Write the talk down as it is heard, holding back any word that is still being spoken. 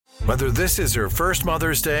Whether this is her first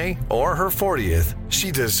Mother's Day or her 40th, she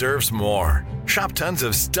deserves more. Shop tons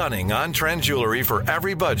of stunning on-trend jewelry for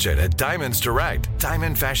every budget at Diamonds Direct.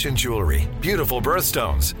 Diamond fashion jewelry, beautiful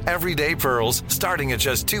birthstones, everyday pearls starting at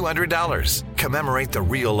just $200. Commemorate the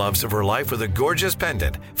real loves of her life with a gorgeous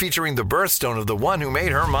pendant featuring the birthstone of the one who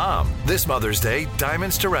made her mom. This Mother's Day,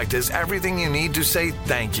 Diamonds Direct is everything you need to say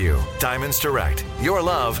thank you. Diamonds Direct, your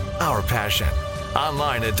love, our passion.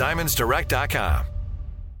 Online at diamondsdirect.com.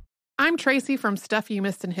 I'm Tracy from Stuff You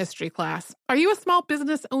Missed in History class. Are you a small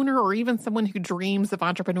business owner or even someone who dreams of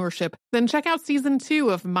entrepreneurship? Then check out Season 2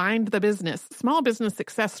 of Mind the Business, Small Business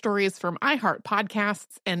Success Stories from iHeart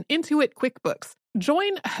Podcasts and Intuit QuickBooks.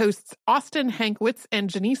 Join hosts Austin Hankwitz and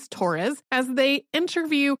Janice Torres as they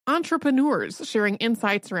interview entrepreneurs sharing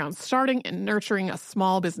insights around starting and nurturing a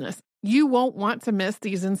small business. You won't want to miss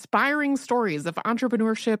these inspiring stories of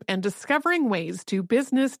entrepreneurship and discovering ways to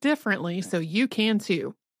business differently so you can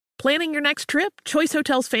too. Planning your next trip? Choice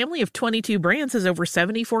Hotels' family of 22 brands has over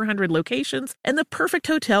 7,400 locations and the perfect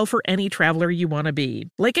hotel for any traveler you want to be.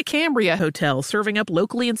 Like a Cambria Hotel, serving up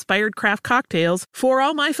locally inspired craft cocktails for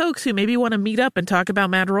all my folks who maybe want to meet up and talk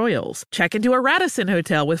about Mad Royals. Check into a Radisson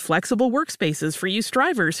Hotel with flexible workspaces for you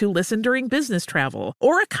strivers who listen during business travel.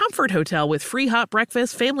 Or a Comfort Hotel with free hot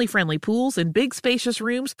breakfast, family-friendly pools, and big spacious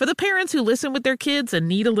rooms for the parents who listen with their kids and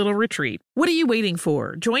need a little retreat. What are you waiting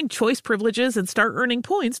for? Join Choice Privileges and start earning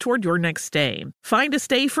points toward your next stay. Find a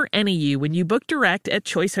stay for any you when you book direct at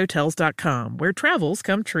choicehotels.com, where travels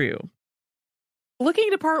come true.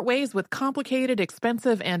 Looking to part ways with complicated,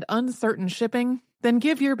 expensive, and uncertain shipping? Then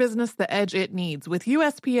give your business the edge it needs with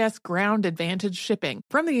USPS Ground Advantage shipping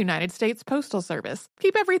from the United States Postal Service.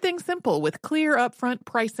 Keep everything simple with clear upfront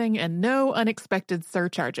pricing and no unexpected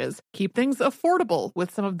surcharges. Keep things affordable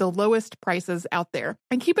with some of the lowest prices out there.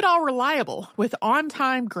 And keep it all reliable with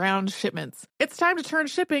on-time ground shipments. It's time to turn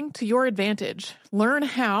shipping to your advantage. Learn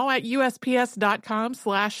how at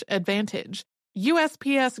USPS.com/advantage.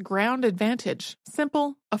 USPS Ground Advantage.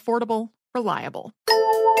 Simple, affordable, reliable.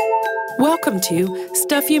 Welcome to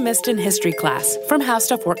Stuff You Missed in History class from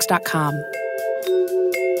HowStuffWorks.com.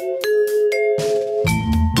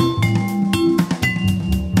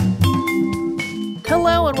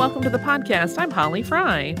 Hello and welcome to the podcast. I'm Holly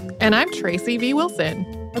Fry. And I'm Tracy V. Wilson.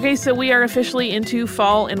 Okay, so we are officially into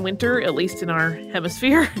fall and winter, at least in our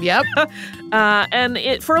hemisphere. Yep.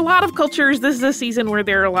 And for a lot of cultures, this is a season where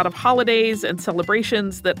there are a lot of holidays and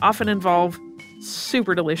celebrations that often involve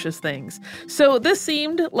super delicious things. So this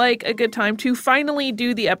seemed like a good time to finally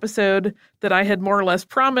do the episode that I had more or less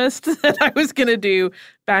promised that I was going to do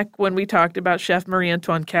back when we talked about Chef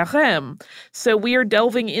Marie-Antoine Carême. So we are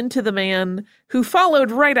delving into the man who followed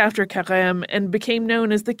right after Carême and became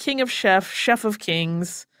known as the King of Chefs, Chef of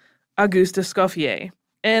Kings, Auguste Escoffier.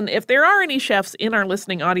 And if there are any chefs in our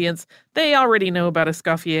listening audience, they already know about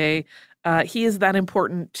Escoffier. He is that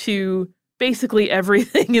important to basically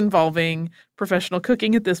everything involving professional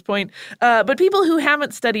cooking at this point. But people who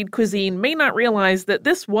haven't studied cuisine may not realize that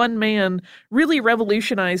this one man really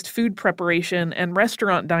revolutionized food preparation and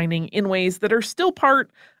restaurant dining in ways that are still part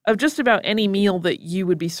of just about any meal that you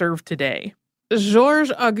would be served today.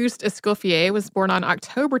 Georges Auguste Escoffier was born on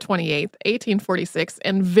October 28th, 1846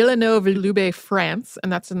 in Villeneuve-Loubet, France,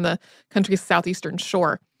 and that's in the country's southeastern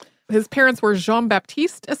shore. His parents were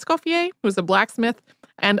Jean-Baptiste Escoffier, who was a blacksmith,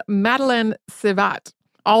 and Madeleine Sivat.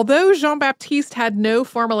 Although Jean-Baptiste had no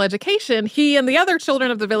formal education, he and the other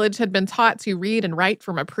children of the village had been taught to read and write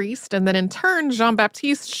from a priest, and then in turn,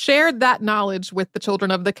 Jean-Baptiste shared that knowledge with the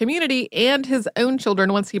children of the community and his own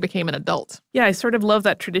children once he became an adult. Yeah, I sort of love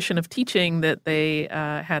that tradition of teaching that they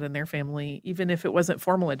had in their family, even if it wasn't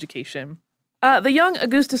formal education. The young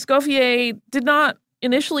Auguste Escoffier did not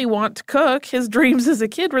initially want to cook. His dreams as a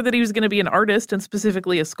kid were that he was going to be an artist and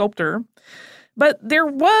specifically a sculptor. But there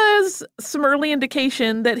was some early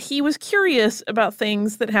indication that he was curious about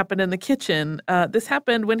things that happened in the kitchen. This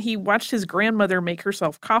happened when he watched his grandmother make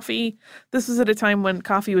herself coffee. This was at a time when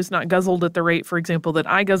coffee was not guzzled at the rate, for example, that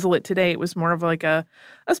I guzzle it today. It was more of like a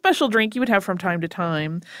special drink you would have from time to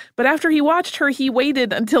time. But after he watched her, he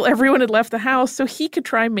waited until everyone had left the house so he could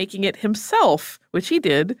try making it himself, which he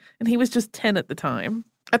did, and he was just 10 at the time.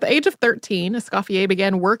 At the age of 13, Escoffier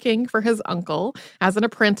began working for his uncle as an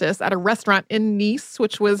apprentice at a restaurant in Nice,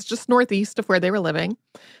 which was just northeast of where they were living.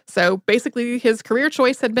 So basically, his career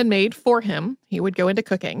choice had been made for him. He would go into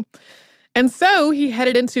cooking. And so he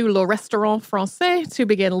headed into Le Restaurant Français to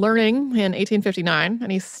begin learning in 1859, and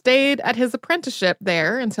he stayed at his apprenticeship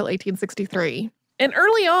there until 1863. And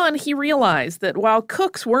early on, he realized that while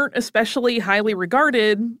cooks weren't especially highly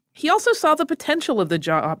regarded, He also saw the potential of the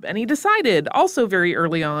job, and he decided, also very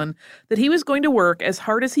early on, that he was going to work as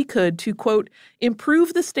hard as he could to, quote,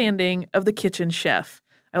 improve the standing of the kitchen chef.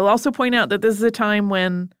 I will also point out that this is a time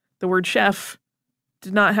when the word chef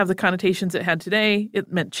did not have the connotations it had today.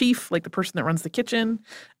 It meant chief, like the person that runs the kitchen.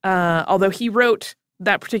 Although he wrote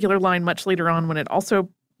that particular line much later on when it also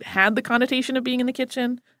had the connotation of being in the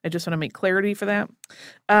kitchen. I just want to make clarity for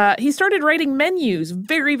that. He started writing menus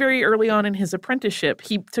very, very early on in his apprenticeship.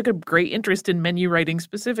 He took a great interest in menu writing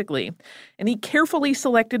specifically, and he carefully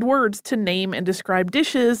selected words to name and describe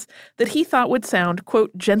dishes that he thought would sound,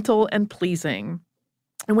 quote, gentle and pleasing.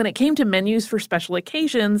 And when it came to menus for special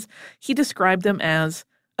occasions, he described them as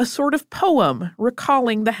a sort of poem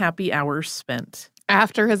recalling the happy hours spent.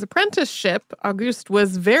 After his apprenticeship, Auguste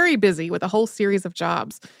was very busy with a whole series of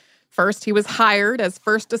jobs. First, he was hired as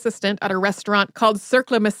first assistant at a restaurant called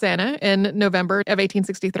Cercle Mécène in November of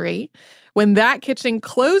 1863. When that kitchen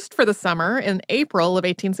closed for the summer in April of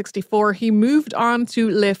 1864, he moved on to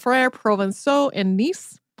Les Frères Provençaux in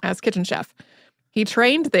Nice as kitchen chef. He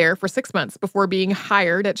trained there for 6 months before being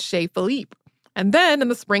hired at Chez Philippe. And then in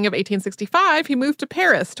the spring of 1865, he moved to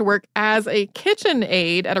Paris to work as a kitchen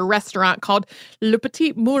aide at a restaurant called Le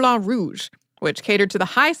Petit Moulin Rouge, which catered to the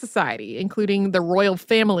high society, including the royal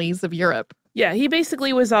families of Europe. Yeah, he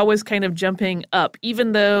basically was always kind of jumping up,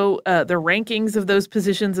 even though the rankings of those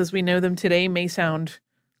positions as we know them today may sound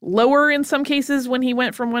lower in some cases when he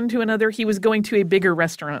went from one to another. He was going to a bigger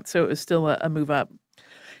restaurant, so it was still a move up.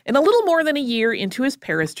 In a little more than a year into his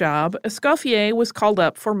Paris job, Escoffier was called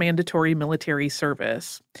up for mandatory military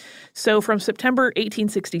service. So from September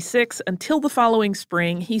 1866 until the following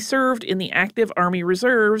spring, he served in the active Army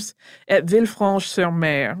Reserves at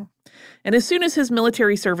Villefranche-sur-Mer. And as soon as his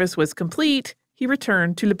military service was complete, he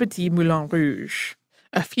returned to Le Petit Moulin Rouge.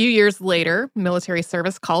 A few years later, military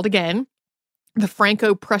service called again. The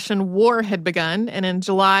Franco-Prussian War had begun, and in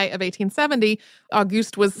July of 1870,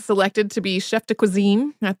 Auguste was selected to be chef de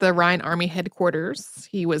cuisine at the Rhine Army headquarters.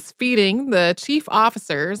 He was feeding the chief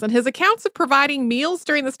officers, and his accounts of providing meals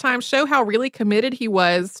during this time show how really committed he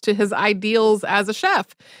was to his ideals as a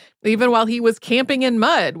chef. Even while he was camping in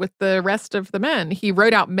mud with the rest of the men, he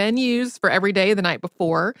wrote out menus for every day the night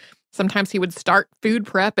before. Sometimes he would start food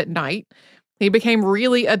prep at night. He became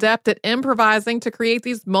really adept at improvising to create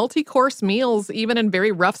these multi-course meals, even in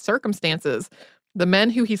very rough circumstances. The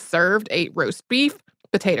men who he served ate roast beef,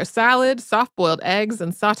 potato salad, soft-boiled eggs,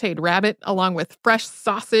 and sautéed rabbit, along with fresh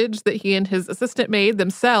sausage that he and his assistant made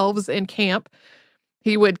themselves in camp.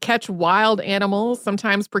 He would catch wild animals,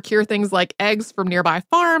 sometimes procure things like eggs from nearby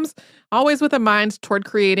farms, always with a mind toward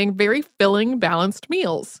creating very filling, balanced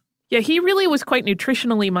meals. Yeah, he really was quite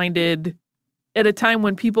nutritionally minded at a time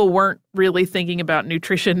when people weren't really thinking about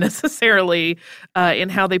nutrition necessarily in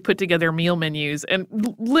how they put together meal menus. And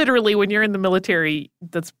literally, when you're in the military,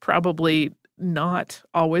 that's probably not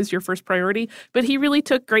always your first priority. But he really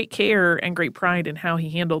took great care and great pride in how he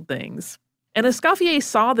handled things. And Escoffier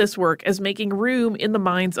saw this work as making room in the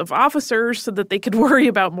minds of officers so that they could worry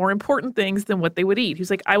about more important things than what they would eat. He's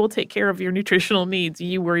like, I will take care of your nutritional needs.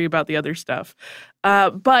 You worry about the other stuff.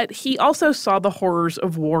 But he also saw the horrors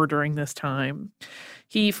of war during this time.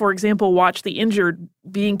 He, for example, watched the injured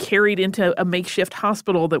being carried into a makeshift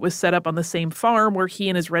hospital that was set up on the same farm where he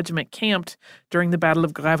and his regiment camped during the Battle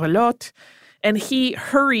of Gravelotte. And he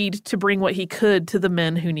hurried to bring what he could to the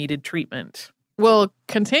men who needed treatment. We'll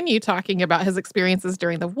continue talking about his experiences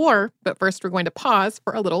during the war, but first we're going to pause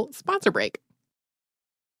for a little sponsor break.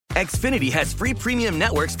 Xfinity has free premium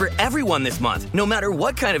networks for everyone this month, no matter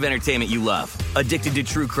what kind of entertainment you love. Addicted to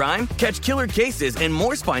true crime? Catch killer cases and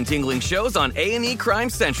more spine-tingling shows on A&E Crime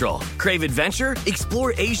Central. Crave adventure?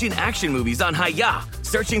 Explore Asian action movies on Hi-Ya.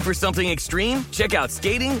 Searching for something extreme? Check out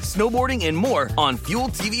skating, snowboarding, and more on Fuel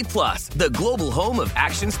TV Plus, the global home of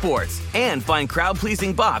action sports. And find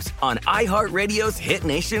crowd-pleasing bops on iHeartRadio's Hit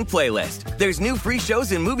Nation playlist. There's new free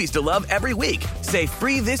shows and movies to love every week. Say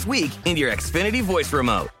free this week in your Xfinity voice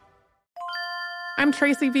remote. I'm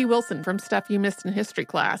Tracy V. Wilson from Stuff You Missed in History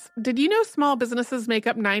Class. Did you know small businesses make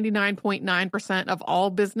up 99.9% of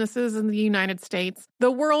all businesses in the United States?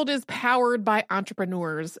 The world is powered by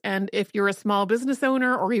entrepreneurs, and if you're a small business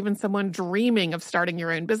owner or even someone dreaming of starting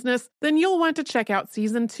your own business, then you'll want to check out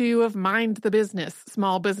Season 2 of Mind the Business,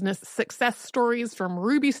 Small Business Success Stories from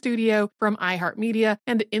Ruby Studio, from iHeartMedia,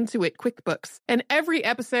 and Intuit QuickBooks. And every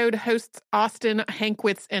episode, hosts Austin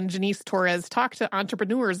Hankwitz and Janice Torres talk to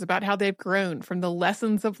entrepreneurs about how they've grown from on the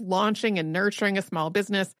lessons of launching and nurturing a small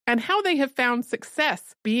business and how they have found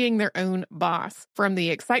success being their own boss. From the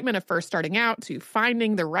excitement of first starting out to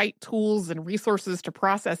finding the right tools and resources to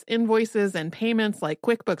process invoices and payments like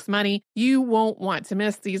QuickBooks Money, you won't want to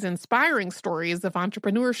miss these inspiring stories of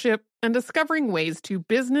entrepreneurship and discovering ways to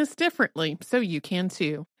business differently so you can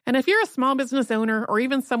too. And if you're a small business owner or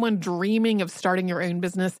even someone dreaming of starting your own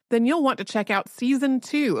business, then you'll want to check out Season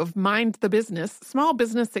 2 of Mind the Business, Small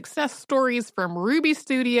Business Success Stories from Ruby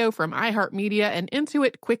Studio, from iHeartMedia, and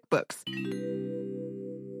Intuit QuickBooks.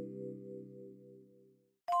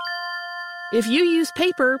 If you use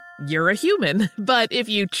paper, you're a human. But if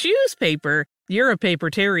you choose paper, you're a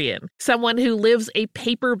papertarian, someone who lives a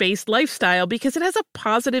paper-based lifestyle because it has a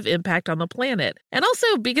positive impact on the planet. And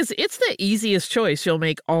also because it's the easiest choice you'll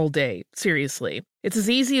make all day, seriously. It's as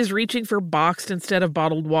easy as reaching for boxed instead of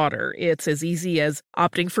bottled water. It's as easy as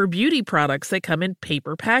opting for beauty products that come in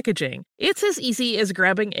paper packaging. It's as easy as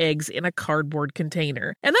grabbing eggs in a cardboard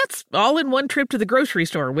container. And that's all in one trip to the grocery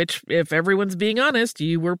store, which, if everyone's being honest,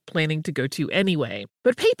 you were planning to go to anyway.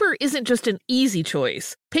 But paper isn't just an easy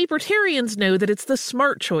choice. Papertarians know that it's the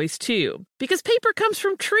smart choice, too. Because paper comes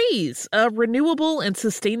from trees, a renewable and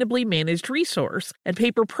sustainably managed resource. And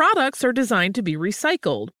paper products are designed to be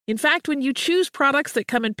recycled. In fact, when you choose products that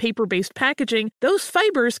come in paper-based packaging, those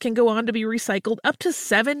fibers can go on to be recycled up to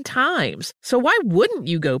 7 times. So why wouldn't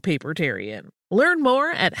you go papertarian? Learn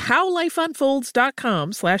more at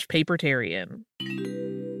howlifeunfolds.com/papertarian.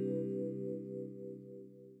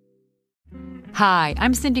 Hi,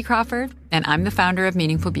 I'm Cindy Crawford, and I'm the founder of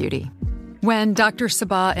Meaningful Beauty. When Dr.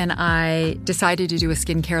 Sabah and I decided to do a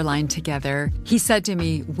skincare line together, he said to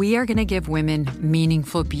me, we are going to give women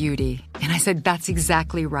meaningful beauty. And I said, that's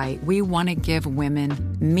exactly right. We want to give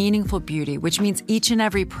women meaningful beauty, which means each and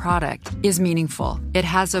every product is meaningful. It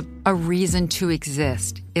has a reason to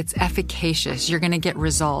exist. It's efficacious. You're going to get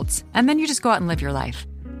results. And then you just go out and live your life.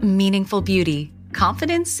 Meaningful Beauty.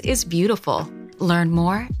 Confidence is beautiful. Learn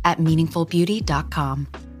more at meaningfulbeauty.com.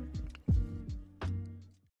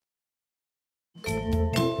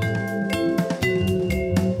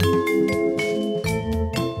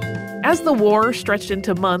 As the war stretched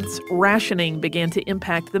into months, rationing began to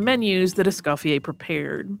impact the menus that Escoffier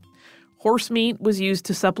prepared. Horse meat was used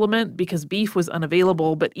to supplement because beef was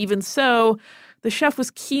unavailable, but even so, the chef was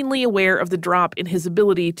keenly aware of the drop in his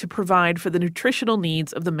ability to provide for the nutritional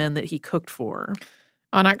needs of the men that he cooked for.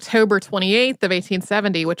 On October 28th of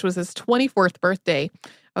 1870, which was his 24th birthday,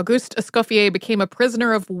 Auguste Escoffier became a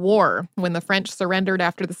prisoner of war when the French surrendered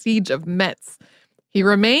after the siege of Metz. He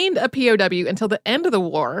remained a POW until the end of the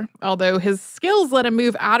war, although his skills let him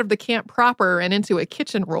move out of the camp proper and into a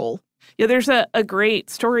kitchen role. Yeah, there's a great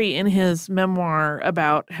story in his memoir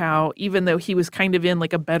about how even though he was kind of in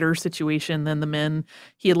like a better situation than the men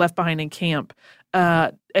he had left behind in camp,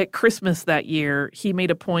 at Christmas that year, he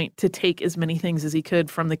made a point to take as many things as he could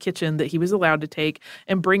from the kitchen that he was allowed to take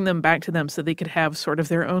and bring them back to them so they could have sort of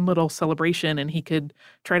their own little celebration, and he could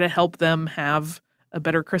try to help them have a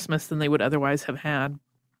better Christmas than they would otherwise have had.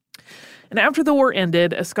 And after the war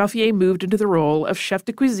ended, Escoffier moved into the role of chef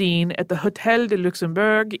de cuisine at the Hôtel de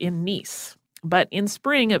Luxembourg in Nice. But in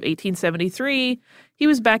spring of 1873, he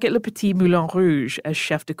was back at Le Petit Moulin Rouge as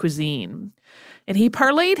chef de cuisine. And he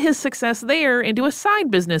parlayed his success there into a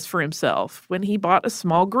side business for himself when he bought a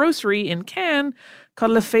small grocery in Cannes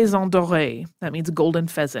called Le Faisan Doré. That means golden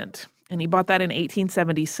pheasant. And he bought that in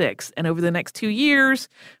 1876. And over the next 2 years,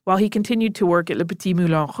 while he continued to work at Le Petit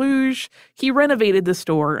Moulin Rouge, he renovated the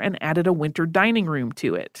store and added a winter dining room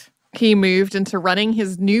to it. He moved into running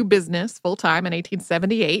his new business full-time in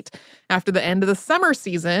 1878 after the end of the summer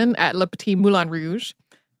season at Le Petit Moulin Rouge.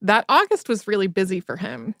 That August was really busy for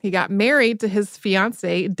him. He got married to his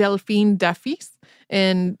fiancée, Delphine Dafis,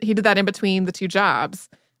 and he did that in between the two jobs.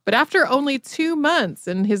 But after only 2 months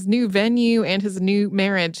in his new venue and his new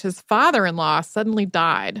marriage, his father-in-law suddenly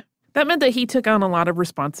died. That meant that he took on a lot of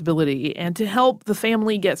responsibility, and to help the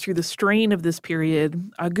family get through the strain of this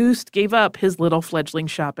period, Auguste gave up his little fledgling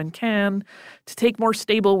shop in Cannes to take more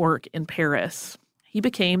stable work in Paris. He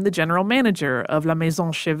became the general manager of La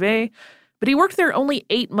Maison Chevet, but he worked there only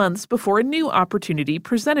 8 months before a new opportunity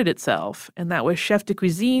presented itself, and that was chef de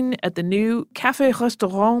cuisine at the new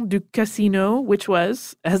Café-Restaurant du Casino, which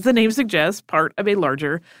was, as the name suggests, part of a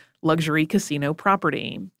larger luxury casino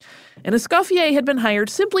property. And Escoffier had been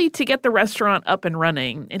hired simply to get the restaurant up and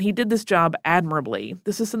running, and he did this job admirably.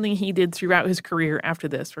 This is something he did throughout his career after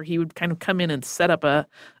this, where he would kind of come in and set up a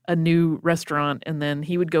new restaurant, and then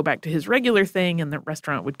he would go back to his regular thing, and the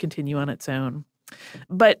restaurant would continue on its own.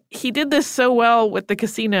 But he did this so well with the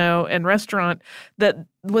casino and restaurant that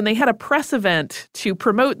when they had a press event to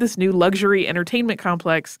promote this new luxury entertainment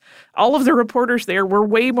complex, all of the reporters there were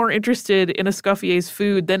way more interested in Escoffier's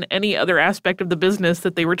food than any other aspect of the business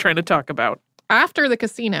that they were trying to talk about. After the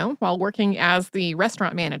casino, while working as the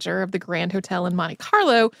restaurant manager of the Grand Hotel in Monte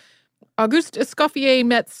Carlo, Auguste Escoffier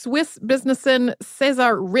met Swiss businessman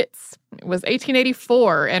César Ritz. It was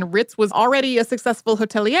 1884, and Ritz was already a successful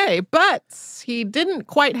hotelier, but he didn't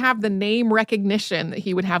quite have the name recognition that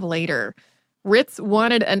he would have later. Ritz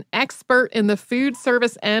wanted an expert in the food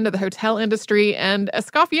service end of the hotel industry, and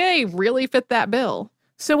Escoffier really fit that bill.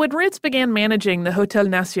 So when Ritz began managing the Hôtel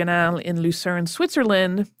National in Lucerne,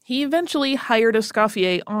 Switzerland, he eventually hired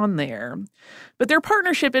Escoffier on there. But their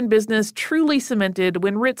partnership in business truly cemented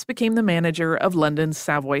when Ritz became the manager of London's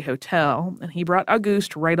Savoy Hotel, and he brought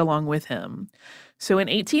Auguste right along with him. So in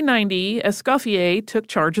 1890, Escoffier took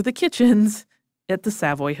charge of the kitchens at the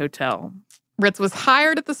Savoy Hotel. Ritz was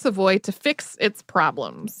hired at the Savoy to fix its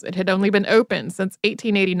problems. It had only been open since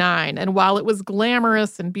 1889, and while it was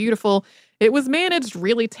glamorous and beautiful, it was managed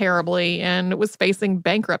really terribly, and it was facing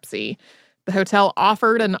bankruptcy. The hotel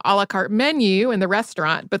offered an a la carte menu in the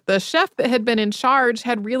restaurant, but the chef that had been in charge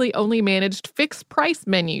had really only managed fixed-price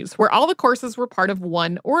menus, where all the courses were part of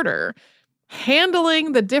one order.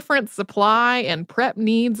 Handling the different supply and prep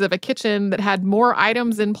needs of a kitchen that had more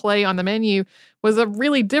items in play on the menu was a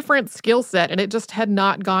really different skill set, and it just had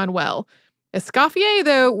not gone well. Escoffier,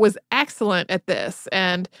 though, was excellent at this,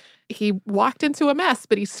 and he walked into a mess,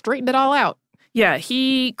 but he straightened it all out. Yeah,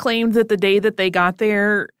 he claimed that the day that they got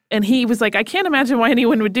there, and he was like, I can't imagine why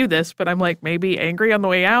anyone would do this, but I'm like, maybe angry on the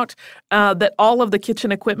way out, that all of the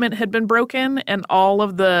kitchen equipment had been broken and all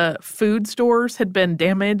of the food stores had been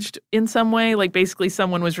damaged in some way. Like basically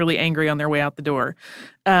someone was really angry on their way out the door.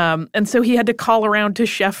 And so he had to call around to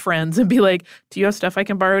chef friends and be like, do you have stuff I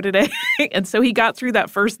can borrow today? And so he got through that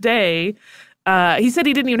first day. He said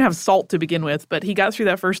he didn't even have salt to begin with, but he got through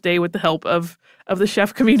that first day with the help of the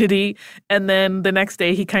chef community. And then the next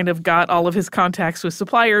day, he kind of got all of his contacts with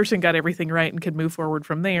suppliers and got everything right and could move forward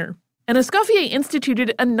from there. And Escoffier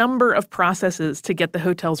instituted a number of processes to get the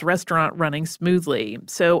hotel's restaurant running smoothly.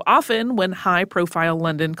 So often when high-profile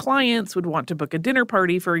London clients would want to book a dinner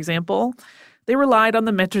party, for example, they relied on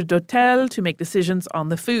the maître d'hôtel to make decisions on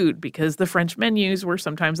the food because the French menus were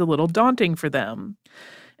sometimes a little daunting for them.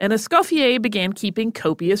 And Escoffier began keeping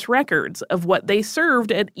copious records of what they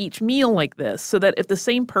served at each meal like this, so that if the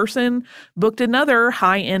same person booked another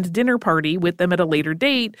high-end dinner party with them at a later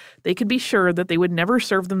date, they could be sure that they would never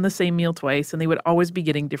serve them the same meal twice and they would always be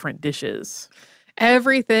getting different dishes.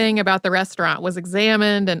 Everything about the restaurant was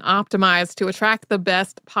examined and optimized to attract the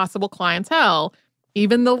best possible clientele.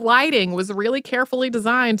 Even the lighting was really carefully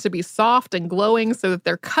designed to be soft and glowing so that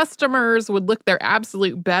their customers would look their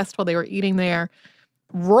absolute best while they were eating there.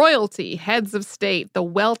 Royalty, heads of state, the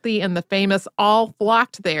wealthy and the famous all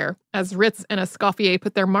flocked there as Ritz and Escoffier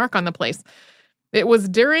put their mark on the place. It was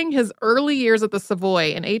during his early years at the Savoy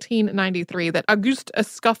in 1893 that Auguste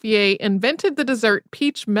Escoffier invented the dessert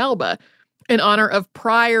peach melba in honor of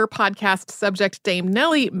prior podcast subject Dame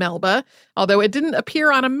Nellie Melba, although it didn't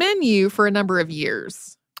appear on a menu for a number of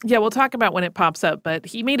years. Yeah, we'll talk about when it pops up, but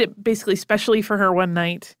he made it basically specially for her one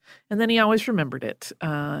night, and then he always remembered it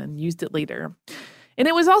and used it later. And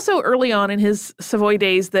it was also early on in his Savoy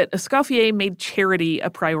days that Escoffier made charity a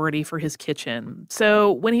priority for his kitchen.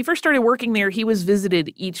 So when he first started working there, he was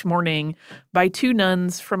visited each morning by two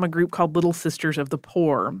nuns from a group called Little Sisters of the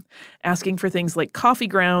Poor, asking for things like coffee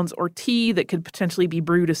grounds or tea that could potentially be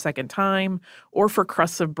brewed a second time, or for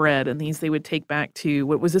crusts of bread. And these they would take back to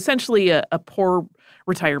what was essentially a poor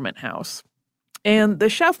retirement house. And the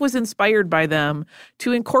chef was inspired by them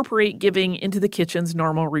to incorporate giving into the kitchen's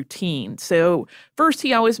normal routine. So first,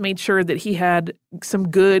 he always made sure that he had some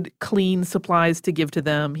good, clean supplies to give to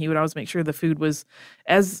them. He would always make sure the food was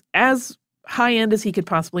as high-end as he could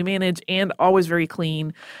possibly manage and always very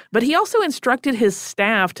clean. But he also instructed his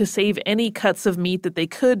staff to save any cuts of meat that they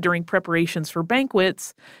could during preparations for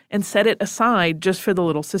banquets and set it aside just for the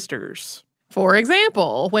Little Sisters. For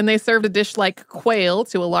example, when they served a dish like quail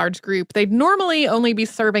to a large group, they'd normally only be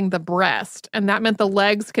serving the breast, and that meant the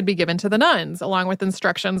legs could be given to the nuns, along with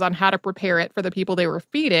instructions on how to prepare it for the people they were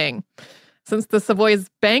feeding. Since the Savoy's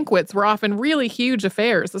banquets were often really huge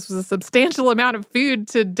affairs, this was a substantial amount of food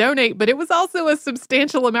to donate, but it was also a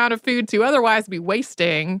substantial amount of food to otherwise be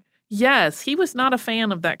wasting. Yes, he was not a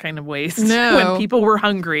fan of that kind of waste No. when people were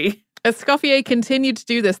hungry. Escoffier continued to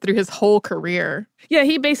do this through his whole career. Yeah,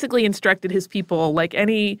 he basically instructed his people, like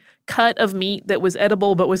any cut of meat that was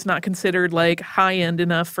edible but was not considered like high-end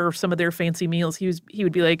enough for some of their fancy meals, he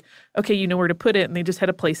would be like, okay, you know where to put it. And they just had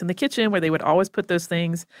a place in the kitchen where they would always put those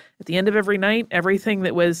things. At the end of every night, everything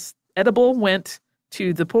that was edible went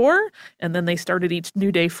to the poor, and then they started each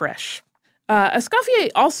new day fresh. Escoffier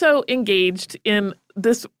also engaged in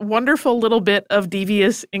this wonderful little bit of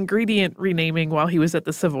devious ingredient renaming while he was at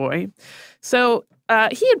the Savoy. So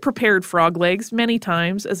he had prepared frog legs many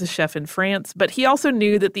times as a chef in France, but he also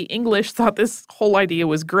knew that the English thought this whole idea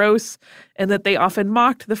was gross and that they often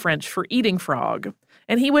mocked the French for eating frog.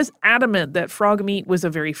 And he was adamant that frog meat was a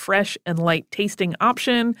very fresh and light-tasting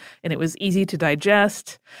option, and it was easy to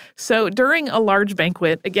digest. So during a large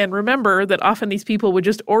banquet, again, remember that often these people would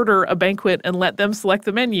just order a banquet and let them select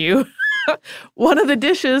the menu. One of the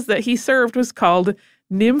dishes that he served was called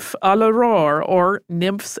nymphe à l'aurore, or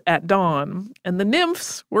nymphs at dawn. And the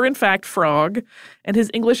nymphs were in fact frog, and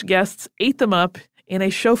his English guests ate them up in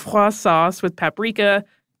a chaud-froid sauce with paprika,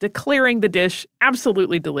 declaring the dish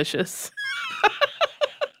absolutely delicious.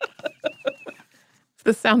 If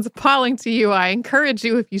this sounds appalling to you, I encourage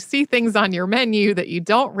you, if you see things on your menu that you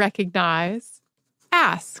don't recognize,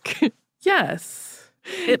 ask. Yes.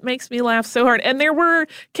 It makes me laugh so hard. And there were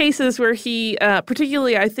cases where he,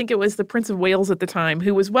 particularly I think it was the Prince of Wales at the time,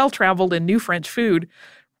 who was well-traveled and knew French food,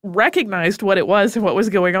 recognized what it was and what was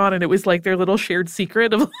going on. And it was like their little shared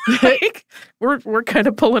secret of like, we're kind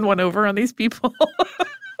of pulling one over on these people.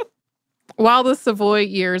 While the Savoy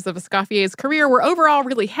years of Escoffier's career were overall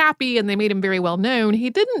really happy and they made him very well known, he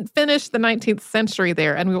didn't finish the 19th century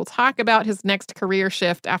there, and we will talk about his next career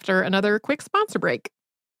shift after another quick sponsor break.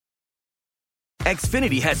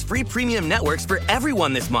 Xfinity has free premium networks for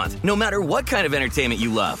everyone this month, no matter what kind of entertainment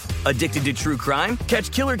you love. Addicted to true crime?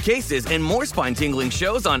 Catch killer cases and more spine-tingling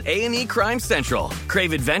shows on A&E Crime Central.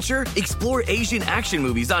 Crave adventure? Explore Asian action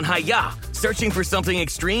movies on Hi-Ya. Searching for something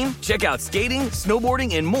extreme? Check out skating,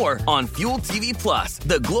 snowboarding, and more on Fuel TV Plus,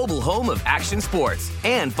 the global home of action sports.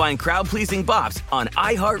 And find crowd-pleasing bops on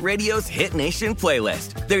iHeartRadio's Hit Nation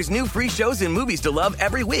playlist. There's new free shows and movies to love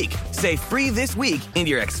every week. Say free this week in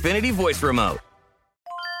your Xfinity voice remote.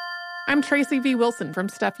 I'm Tracy V. Wilson from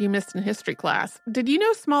Stuff You Missed in History Class. Did you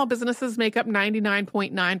know small businesses make up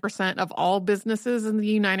 99.9% of all businesses in the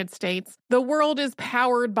United States? The world is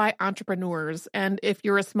powered by entrepreneurs, and if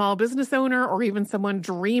you're a small business owner or even someone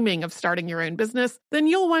dreaming of starting your own business, then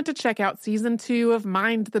you'll want to check out Season 2 of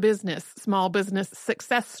Mind the Business, Small Business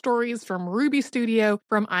Success Stories from Ruby Studio,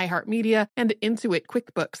 from iHeartMedia, and Intuit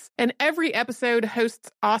QuickBooks. And every episode,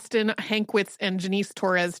 hosts Austin Hankwitz and Janice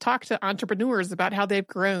Torres talk to entrepreneurs about how they've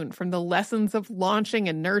grown from the lessons of launching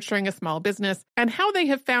and nurturing a small business and how they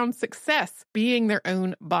have found success being their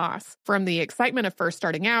own boss. From the excitement of first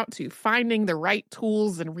starting out to finding the right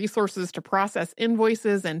tools and resources to process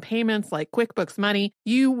invoices and payments like QuickBooks Money,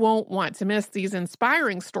 you won't want to miss these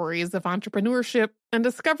inspiring stories of entrepreneurship and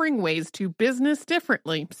discovering ways to business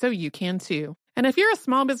differently so you can too. And if you're a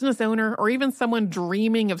small business owner or even someone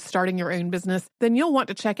dreaming of starting your own business, then you'll want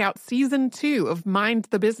to check out Season 2 of Mind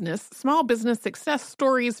the Business, Small Business Success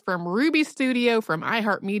Stories from Ruby Studio, from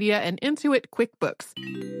iHeartMedia, and Intuit QuickBooks.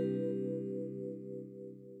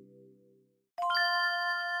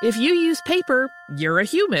 If you use paper, you're a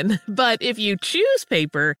human. But if you choose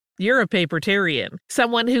paper, you're a papertarian,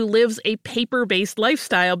 someone who lives a paper-based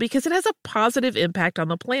lifestyle because it has a positive impact on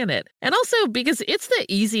the planet. And also because it's the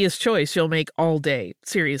easiest choice you'll make all day,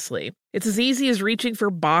 seriously. It's as easy as reaching for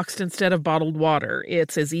boxed instead of bottled water.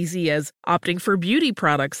 It's as easy as opting for beauty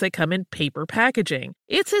products that come in paper packaging.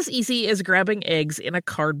 It's as easy as grabbing eggs in a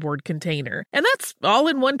cardboard container. And that's all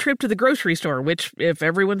in one trip to the grocery store, which, if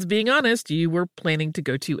everyone's being honest, you were planning to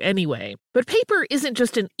go to anyway. But paper isn't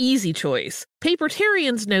just an easy choice.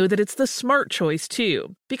 Papertarians know that it's the smart choice,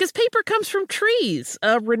 too. Because paper comes from trees,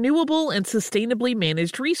 a renewable and sustainably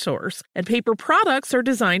managed resource. And paper products are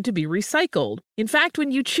designed to be recycled. In fact,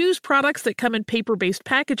 when you choose products that come in paper-based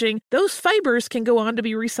packaging, those fibers can go on to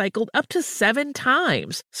be recycled up to 7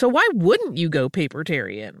 times. So why wouldn't you go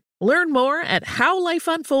papertarian? Learn more at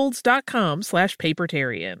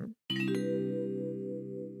howlifeunfolds.com/papertarian.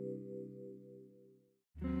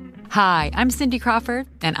 Hi, I'm Cindy Crawford,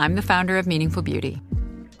 and I'm the founder of Meaningful Beauty.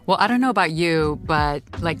 Well, I don't know about you, but,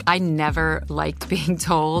 I never liked being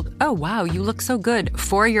told, oh, wow, you look so good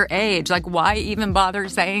for your age. Why even bother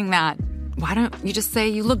saying that? Why don't you just say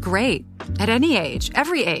you look great at any age,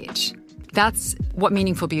 every age? That's what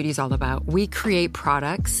Meaningful Beauty is all about. We create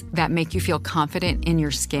products that make you feel confident in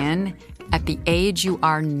your skin at the age you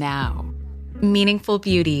are now. Meaningful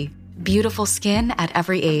Beauty. Beautiful skin at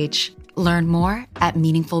every age. Learn more at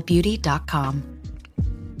meaningfulbeauty.com.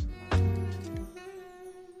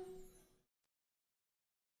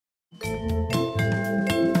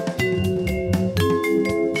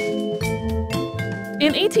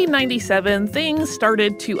 In 1897, things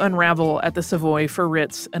started to unravel at the Savoy for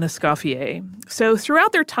Ritz and Escoffier. So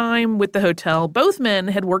throughout their time with the hotel, both men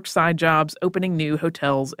had worked side jobs opening new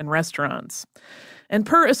hotels and restaurants. And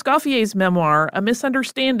per Escoffier's memoir, a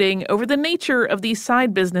misunderstanding over the nature of these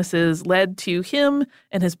side businesses led to him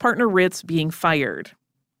and his partner Ritz being fired.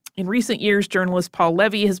 In recent years, journalist Paul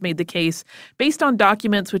Levy has made the case, based on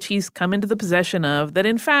documents which he's come into the possession of, that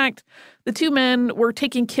in fact, the two men were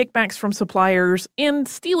taking kickbacks from suppliers and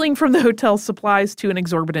stealing from the hotel's supplies to an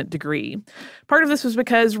exorbitant degree. Part of this was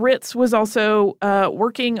because Ritz was also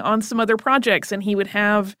working on some other projects, and he would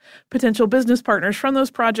have potential business partners from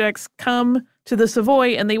those projects come to the Savoy,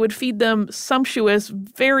 and they would feed them sumptuous,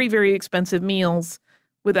 very, very expensive meals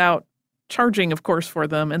without charging, of course, for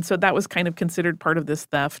them. And so that was kind of considered part of this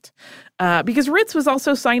theft. Because Ritz was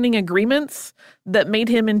also signing agreements that made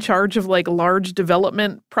him in charge of like large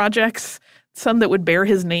development projects, some that would bear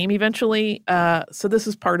his name eventually. So this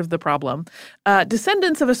is part of the problem.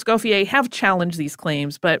 Descendants of Escoffier have challenged these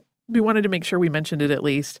claims, but we wanted to make sure we mentioned it at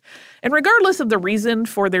least. And regardless of the reason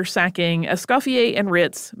for their sacking, Escoffier and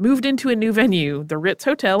Ritz moved into a new venue, the Ritz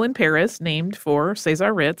Hotel in Paris, named for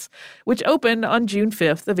César Ritz, which opened on June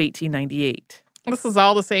 5th of 1898. This is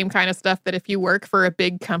all the same kind of stuff that if you work for a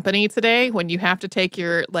big company today, when you have to take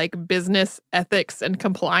your like business ethics and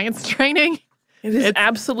compliance training. It's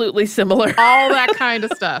absolutely similar. All that kind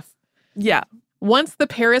of stuff. Yeah. Once the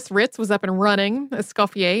Paris Ritz was up and running,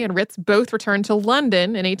 Escoffier and Ritz both returned to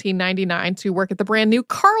London in 1899 to work at the brand new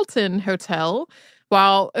Carlton Hotel,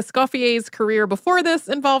 while Escoffier's career before this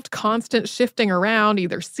involved constant shifting around,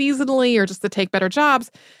 either seasonally or just to take better jobs.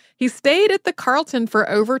 He stayed at the Carlton for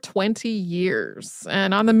over 20 years.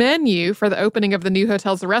 And on the menu for the opening of the new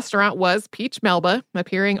hotel's restaurant was peach Melba,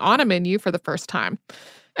 appearing on a menu for the first time.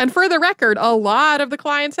 And for the record, a lot of the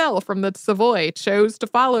clientele from the Savoy chose to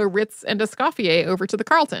follow Ritz and Escoffier over to the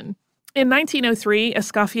Carlton. In 1903,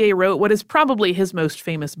 Escoffier wrote what is probably his most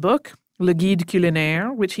famous book, Le Guide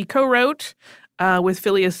Culinaire, which he co-wrote with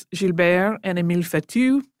Phileas Gilbert and Émile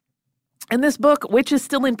Fatou. And this book, which is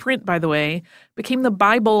still in print, by the way, became the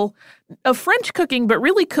Bible of French cooking, but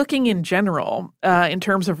really cooking in general in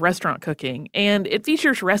terms of restaurant cooking. And it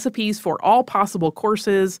features recipes for all possible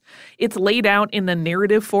courses. It's laid out in a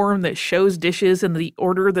narrative form that shows dishes in the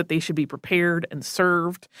order that they should be prepared and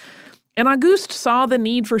served. And Auguste saw the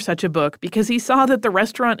need for such a book because he saw that the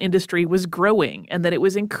restaurant industry was growing and that it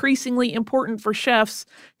was increasingly important for chefs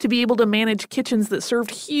to be able to manage kitchens that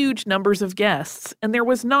served huge numbers of guests. And there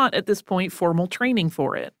was not, at this point, formal training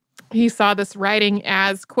for it. He saw this writing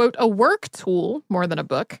as, quote, a work tool more than a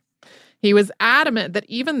book. He was adamant that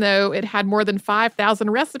even though it had more than 5,000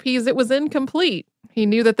 recipes, it was incomplete. He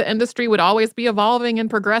knew that the industry would always be evolving and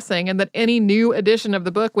progressing, and that any new edition of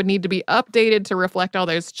the book would need to be updated to reflect all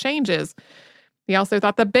those changes. He also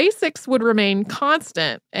thought the basics would remain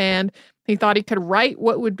constant, and he thought he could write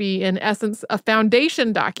what would be, in essence, a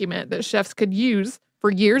foundation document that chefs could use for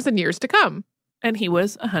years and years to come. And he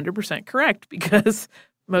was 100% correct, because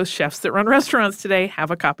most chefs that run restaurants today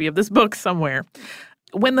have a copy of this book somewhere.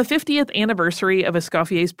 When the 50th anniversary of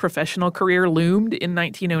Escoffier's professional career loomed in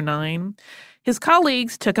 1909, his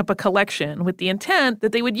colleagues took up a collection with the intent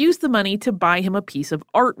that they would use the money to buy him a piece of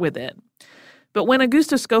art with it. But when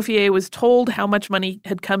Auguste Escoffier was told how much money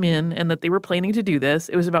had come in and that they were planning to do this,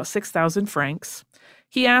 it was about 6,000 francs,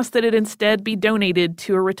 he asked that it instead be donated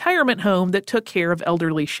to a retirement home that took care of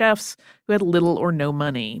elderly chefs who had little or no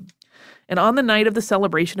money. And on the night of the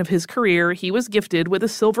celebration of his career, he was gifted with a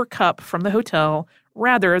silver cup from the hotel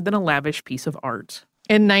rather than a lavish piece of art.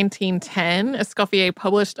 In 1910, Escoffier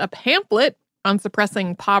published a pamphlet on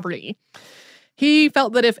suppressing poverty. He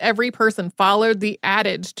felt that if every person followed the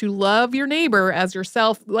adage to love your neighbor as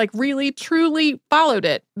yourself, like really, truly followed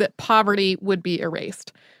it, that poverty would be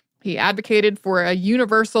erased. He advocated for a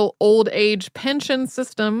universal old age pension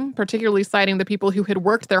system, particularly citing the people who had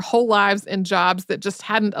worked their whole lives in jobs that just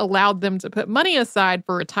hadn't allowed them to put money aside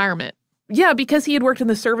for retirement. Yeah, because he had worked in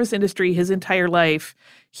the service industry his entire life,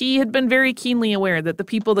 he had been very keenly aware that the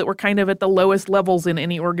people that were kind of at the lowest levels in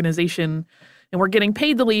any organization and were getting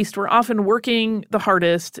paid the least were often working the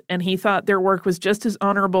hardest, and he thought their work was just as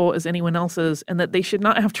honorable as anyone else's, and that they should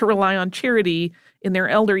not have to rely on charity in their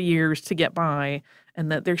elder years to get by, and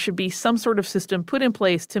that there should be some sort of system put in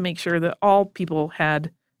place to make sure that all people had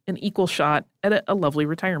an equal shot at a lovely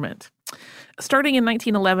retirement. Starting in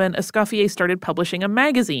 1911, Escoffier started publishing a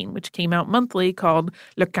magazine, which came out monthly called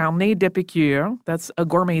Le Carnet d'Épicure. That's a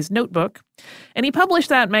gourmet's notebook. And he published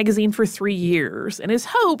that magazine for 3 years. And his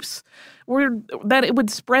hopes were that it would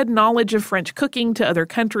spread knowledge of French cooking to other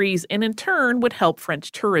countries and in turn would help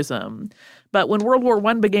French tourism. But when World War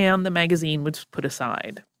I began, the magazine was put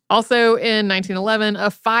aside. Also in 1911,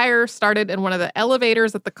 a fire started in one of the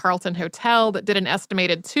elevators at the Carlton Hotel that did an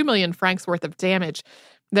estimated 2 million francs worth of damage.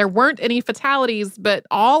 There weren't any fatalities, but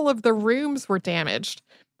all of the rooms were damaged.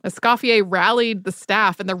 Escoffier rallied the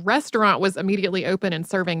staff, and the restaurant was immediately open and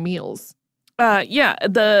serving meals.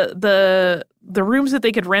 The rooms that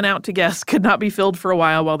they could rent out to guests could not be filled for a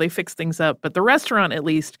while they fixed things up, but the restaurant, at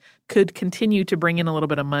least, could continue to bring in a little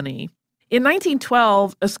bit of money. In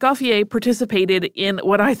 1912, Escoffier participated in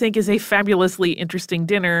what I think is a fabulously interesting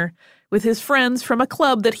dinner with his friends from a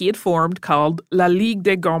club that he had formed called La Ligue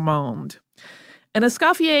des Gourmands. And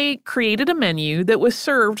Escoffier created a menu that was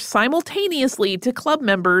served simultaneously to club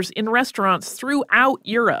members in restaurants throughout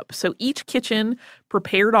Europe. So each kitchen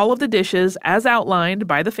prepared all of the dishes as outlined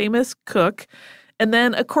by the famous cook. And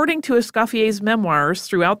then, according to Escoffier's memoirs,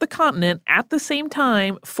 throughout the continent, at the same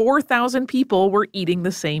time, 4,000 people were eating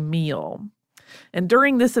the same meal. And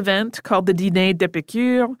during this event, called the Dîner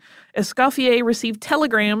d'Épicure, Escoffier received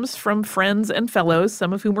telegrams from friends and fellows,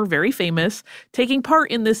 some of whom were very famous, taking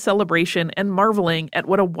part in this celebration and marveling at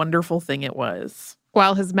what a wonderful thing it was.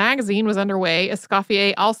 While his magazine was underway,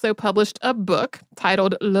 Escoffier also published a book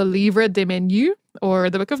titled Le Livre des Menus,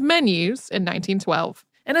 or the Book of Menus, in 1912.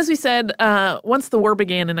 And as we said, once the war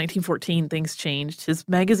began in 1914, things changed. His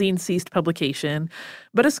magazine ceased publication.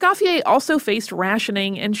 But Escoffier also faced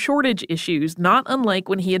rationing and shortage issues, not unlike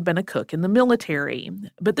when he had been a cook in the military.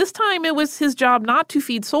 But this time it was his job not to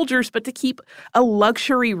feed soldiers, but to keep a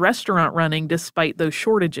luxury restaurant running despite those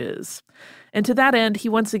shortages. And to that end, he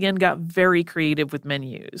once again got very creative with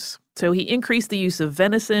menus. So he increased the use of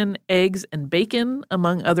venison, eggs, and bacon,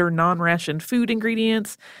 among other non-rationed food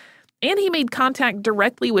ingredients. And he made contact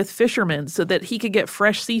directly with fishermen so that he could get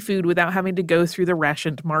fresh seafood without having to go through the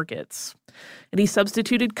rationed markets. And he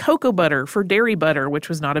substituted cocoa butter for dairy butter, which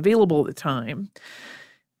was not available at the time.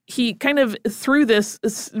 He kind of, through this,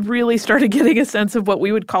 really started getting a sense of what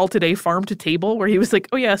we would call today farm to table, where he was like,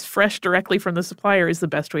 oh yes, fresh directly from the supplier is the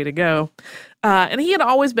best way to go. And he had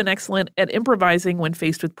always been excellent at improvising when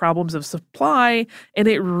faced with problems of supply, and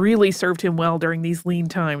it really served him well during these lean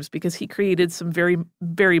times because he created some very,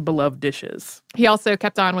 very beloved dishes. He also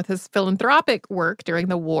kept on with his philanthropic work during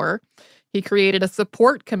the war. He created a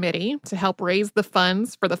support committee to help raise the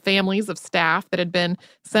funds for the families of staff that had been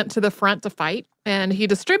sent to the front to fight, and he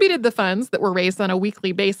distributed the funds that were raised on a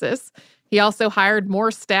weekly basis. He also hired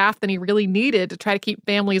more staff than he really needed to try to keep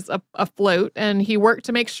families afloat, and he worked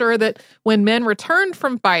to make sure that when men returned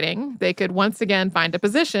from fighting, they could once again find a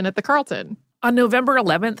position at the Carlton. On November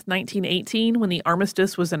 11th, 1918, when the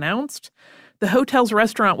armistice was announced, the hotel's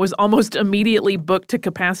restaurant was almost immediately booked to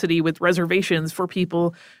capacity with reservations for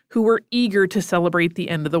people who were eager to celebrate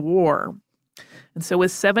the end of the war. And so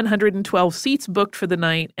with 712 seats booked for the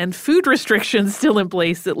night and food restrictions still in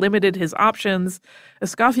place that limited his options,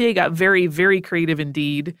 Escoffier got very, very creative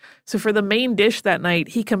indeed. So for the main dish that night,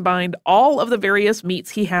 he combined all of the various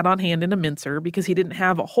meats he had on hand in a mincer because he didn't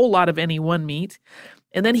have a whole lot of any one meat.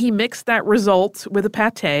 And then he mixed that result with a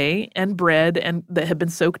pâté and bread and that had been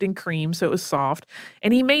soaked in cream so it was soft.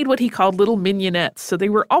 And he made what he called little mignonettes, so they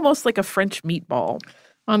were almost like a French meatball.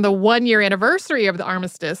 On the one-year anniversary of the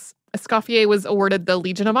armistice, Escoffier was awarded the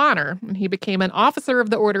Legion of Honor, and he became an officer of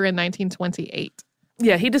the order in 1928.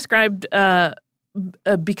 Yeah, he described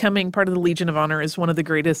becoming part of the Legion of Honor as one of the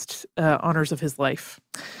greatest honors of his life.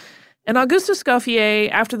 And Auguste Escoffier,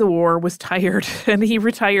 after the war, was tired, and he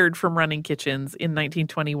retired from running kitchens in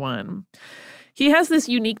 1921. He has this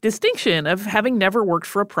unique distinction of having never worked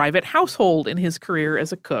for a private household in his career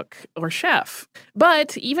as a cook or chef.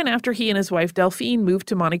 But even after he and his wife Delphine moved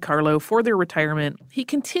to Monte Carlo for their retirement, he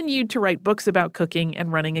continued to write books about cooking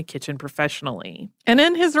and running a kitchen professionally. And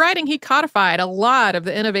in his writing, he codified a lot of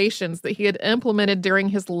the innovations that he had implemented during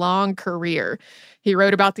his long career. He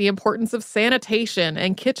wrote about the importance of sanitation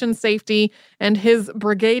and kitchen safety and his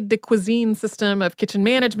Brigade de Cuisine system of kitchen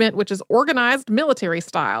management, which is organized military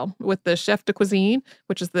style, with the chef de cuisine,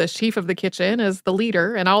 which is the chief of the kitchen, as the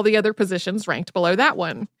leader, and all the other positions ranked below that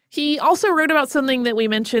one. He also wrote about something that we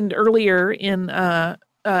mentioned earlier in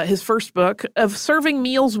his first book of serving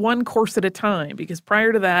meals one course at a time, because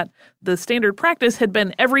prior to that, the standard practice had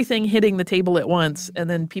been everything hitting the table at once, and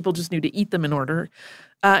then people just knew to eat them in order.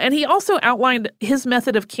 And he also outlined his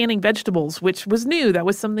method of canning vegetables, which was new. That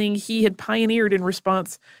was something he had pioneered in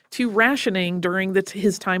response to rationing during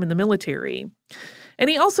his time in the military. And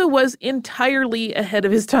he also was entirely ahead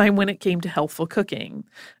of his time when it came to healthful cooking.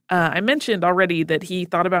 I mentioned already that he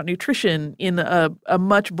thought about nutrition in a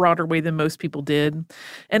much broader way than most people did.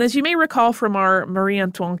 And as you may recall from our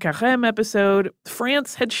Marie-Antoine Carême episode,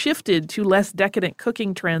 France had shifted to less decadent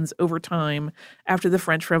cooking trends over time after the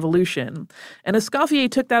French Revolution. And Escoffier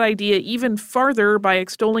took that idea even farther by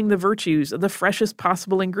extolling the virtues of the freshest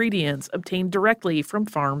possible ingredients obtained directly from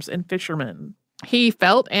farms and fishermen. He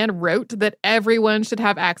felt and wrote that everyone should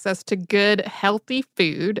have access to good, healthy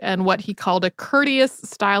food and what he called a courteous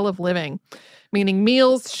style of living, meaning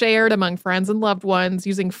meals shared among friends and loved ones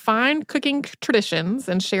using fine cooking traditions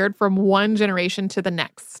and shared from one generation to the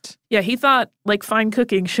next. Yeah, he thought fine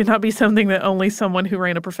cooking should not be something that only someone who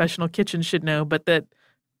ran a professional kitchen should know, but that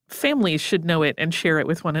families should know it and share it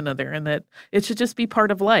with one another, and that it should just be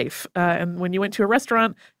part of life. And when you went to a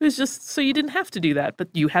restaurant, it was just so you didn't have to do that, but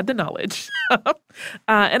you had the knowledge.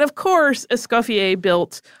 And of course, Escoffier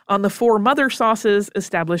built on the 4 mother sauces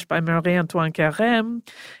established by Marie-Antoine Carême,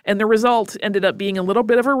 and the result ended up being a little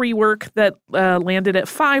bit of a rework that landed at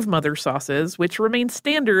 5 mother sauces, which remain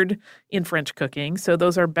standard in French cooking. So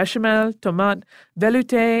those are bechamel, tomate,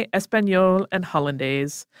 velouté, espagnole, and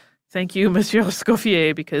hollandaise. Thank you, Monsieur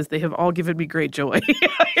Escoffier, because they have all given me great joy.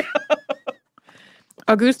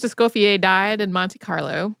 Auguste Escoffier died in Monte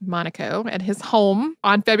Carlo, Monaco, at his home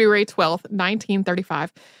on February 12th,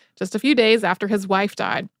 1935, just a few days after his wife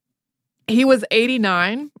died. He was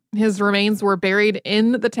 89. His remains were buried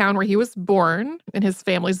in the town where he was born, in his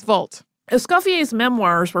family's vault. Escoffier's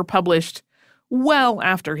memoirs were published well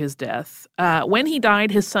after his death. When he died,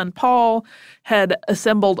 his son Paul had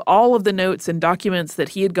assembled all of the notes and documents that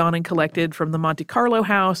he had gone and collected from the Monte Carlo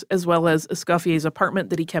house, as well as Escoffier's apartment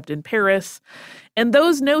that he kept in Paris. And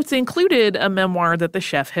those notes included a memoir that the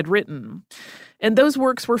chef had written. And those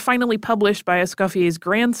works were finally published by Escoffier's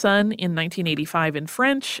grandson in 1985 in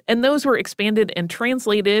French, and those were expanded and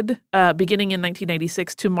translated beginning in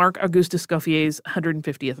 1996 to mark Auguste Escoffier's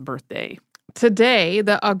 150th birthday. Today,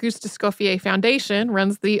 the Auguste Escoffier Foundation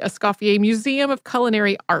runs the Escoffier Museum of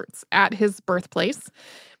Culinary Arts at his birthplace.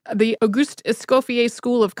 The Auguste Escoffier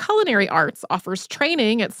School of Culinary Arts offers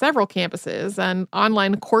training at several campuses and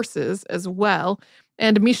online courses as well.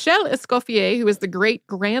 And Michel Escoffier, who is the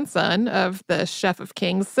great-grandson of the Chef of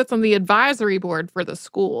Kings, sits on the advisory board for the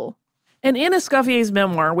school. And in Escoffier's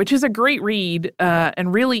memoir, which is a great read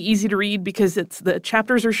and really easy to read because the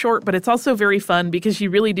chapters are short, but it's also very fun because you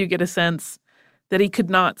really do get a sense that he could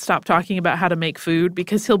not stop talking about how to make food,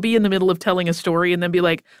 because he'll be in the middle of telling a story and then be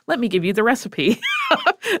like, let me give you the recipe.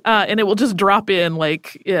 And it will just drop in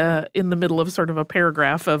in the middle of sort of a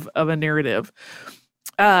paragraph of a narrative.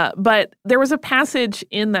 But there was a passage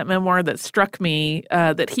in that memoir that struck me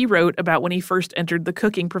that he wrote about when he first entered the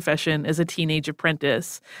cooking profession as a teenage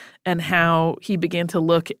apprentice and how he began to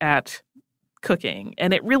look at cooking.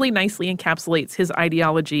 And it really nicely encapsulates his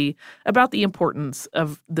ideology about the importance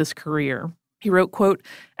of this career. He wrote, quote,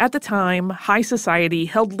 "At the time, high society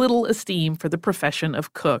held little esteem for the profession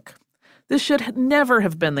of cook. This should never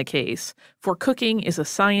have been the case, for cooking is a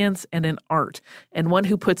science and an art, and one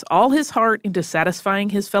who puts all his heart into satisfying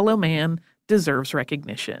his fellow man deserves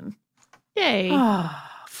recognition." Yay.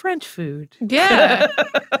 French food. Yeah.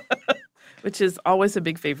 Which is always a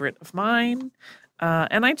big favorite of mine.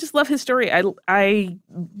 And I just love his story. I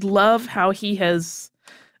love how he has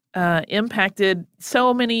impacted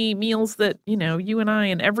so many meals that, you and I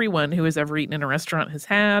and everyone who has ever eaten in a restaurant has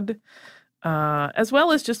had. As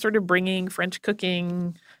well as just sort of bringing French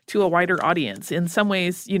cooking to a wider audience. In some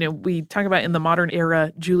ways, we talk about in the modern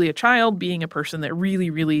era, Julia Child being a person that really,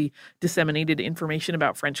 really disseminated information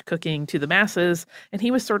about French cooking to the masses, and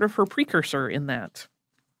he was sort of her precursor in that.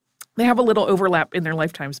 They have a little overlap in their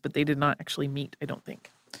lifetimes, but they did not actually meet, I don't think.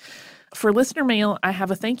 For listener mail, I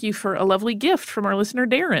have a thank you for a lovely gift from our listener,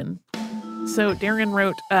 Darren. So Darren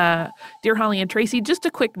wrote, Dear Holly and Tracy, just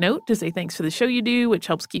a quick note to say thanks for the show you do, which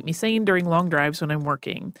helps keep me sane during long drives when I'm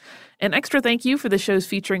working. An extra thank you for the shows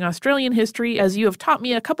featuring Australian history, as you have taught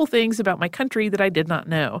me a couple things about my country that I did not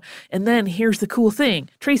know. And then here's the cool thing.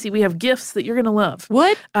 Tracy, we have gifts that you're going to love.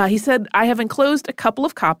 What? He said, I have enclosed a couple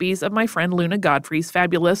of copies of my friend Luna Godfrey's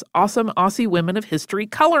fabulous Awesome Aussie Women of History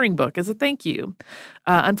coloring book as a thank you.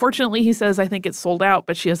 Unfortunately, he says, I think it's sold out,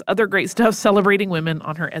 but she has other great stuff celebrating women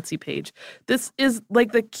on her Etsy page. This is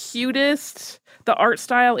like the cutest. The art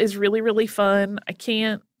style is really, really fun. I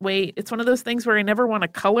can't wait. It's one of those things where I never want to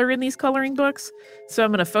color in these coloring books, so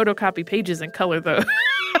I'm going to photocopy pages and color those.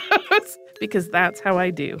 because that's how I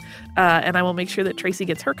do. And I will make sure that Tracy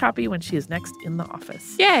gets her copy when she is next in the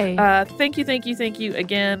office. Yay. Thank you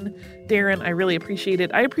again, Darren. I really appreciate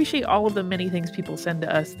it. I appreciate all of the many things people send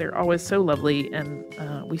to us. They're always so lovely, and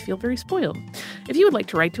we feel very spoiled. If you would like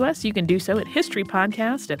to write to us, you can do so at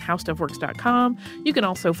historypodcast@howstuffworks.com. You can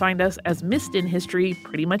also find us as Missed in History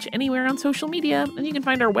pretty much anywhere on social media, and you can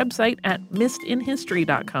find our website at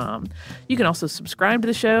missedinhistory.com. You can also subscribe to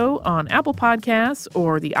the show on Apple Podcasts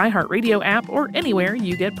or the iHeartRadio app or anywhere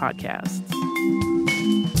you get podcasts.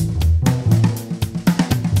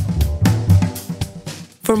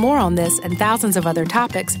 For more on this and thousands of other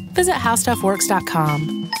topics, visit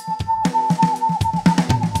howstuffworks.com.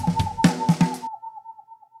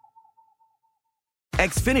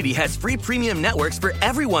 Xfinity has free premium networks for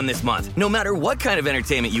everyone this month, no matter what kind of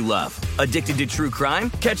entertainment you love. Addicted to true crime?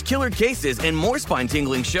 Catch killer cases and more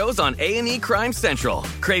spine-tingling shows on A&E Crime Central.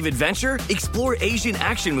 Crave adventure? Explore Asian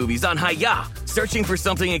action movies on Hi-YAH. Searching for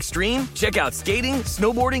something extreme? Check out skating,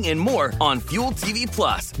 snowboarding, and more on Fuel TV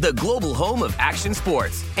Plus, the global home of action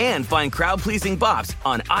sports. And find crowd-pleasing bops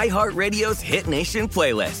on iHeartRadio's Hit Nation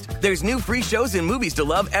playlist. There's new free shows and movies to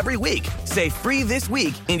love every week. Say free this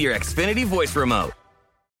week in your Xfinity voice remote.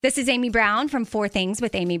 This is Amy Brown from 4 Things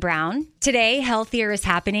with Amy Brown. Today, Healthier is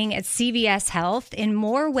happening at CVS Health in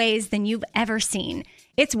more ways than you've ever seen.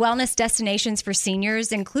 It's wellness destinations for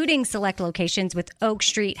seniors, including select locations with Oak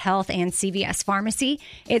Street Health and CVS Pharmacy.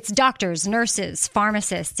 It's doctors, nurses,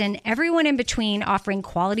 pharmacists, and everyone in between offering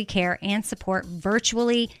quality care and support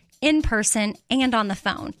virtually, in person, and on the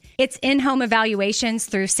phone. It's in-home evaluations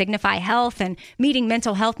through Signify Health and meeting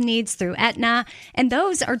mental health needs through Aetna. And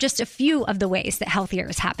those are just a few of the ways that Healthier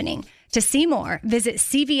is happening. To see more, visit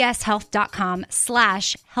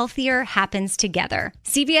cvshealth.com/healthier happens together.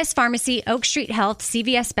 CVS Pharmacy, Oak Street Health,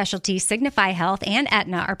 CVS Specialty, Signify Health, and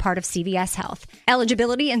Aetna are part of CVS Health.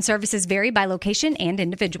 Eligibility and services vary by location and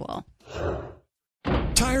individual.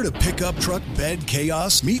 Tired of pickup truck bed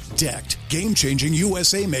chaos? Meet Decked. Game-changing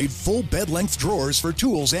USA-made full bed-length drawers for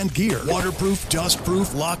tools and gear. Waterproof,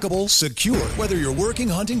 dust-proof, lockable, secure. Whether you're working,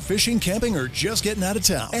 hunting, fishing, camping, or just getting out of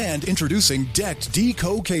town. And introducing Decked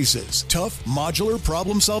Deco cases. Tough, modular,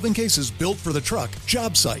 problem-solving cases built for the truck,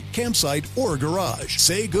 job site, campsite, or garage.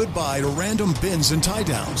 Say goodbye to random bins and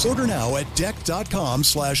tie-downs. Order now at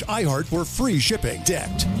decked.com/iHeart for free shipping.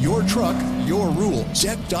 Decked. Your truck, your rules.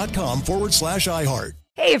 Decked.com/iHeart.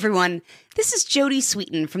 Hey everyone, this is Jody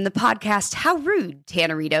Sweeten from the podcast How Rude,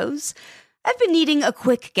 Tanneritos. I've been needing a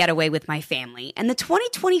quick getaway with my family, and the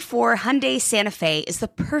 2024 Hyundai Santa Fe is the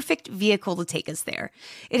perfect vehicle to take us there.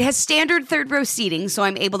 It has standard third-row seating, so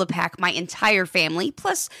I'm able to pack my entire family,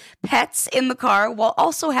 plus pets, in the car, while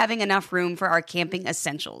also having enough room for our camping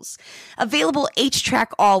essentials. Available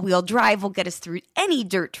H-Track all-wheel drive will get us through any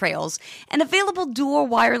dirt trails, and available dual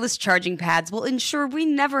wireless charging pads will ensure we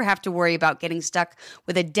never have to worry about getting stuck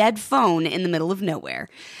with a dead phone in the middle of nowhere.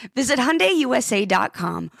 Visit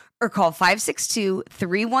HyundaiUSA.com or call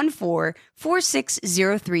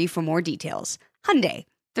 562-314-4603 for more details. Hyundai,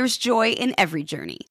 there's joy in every journey.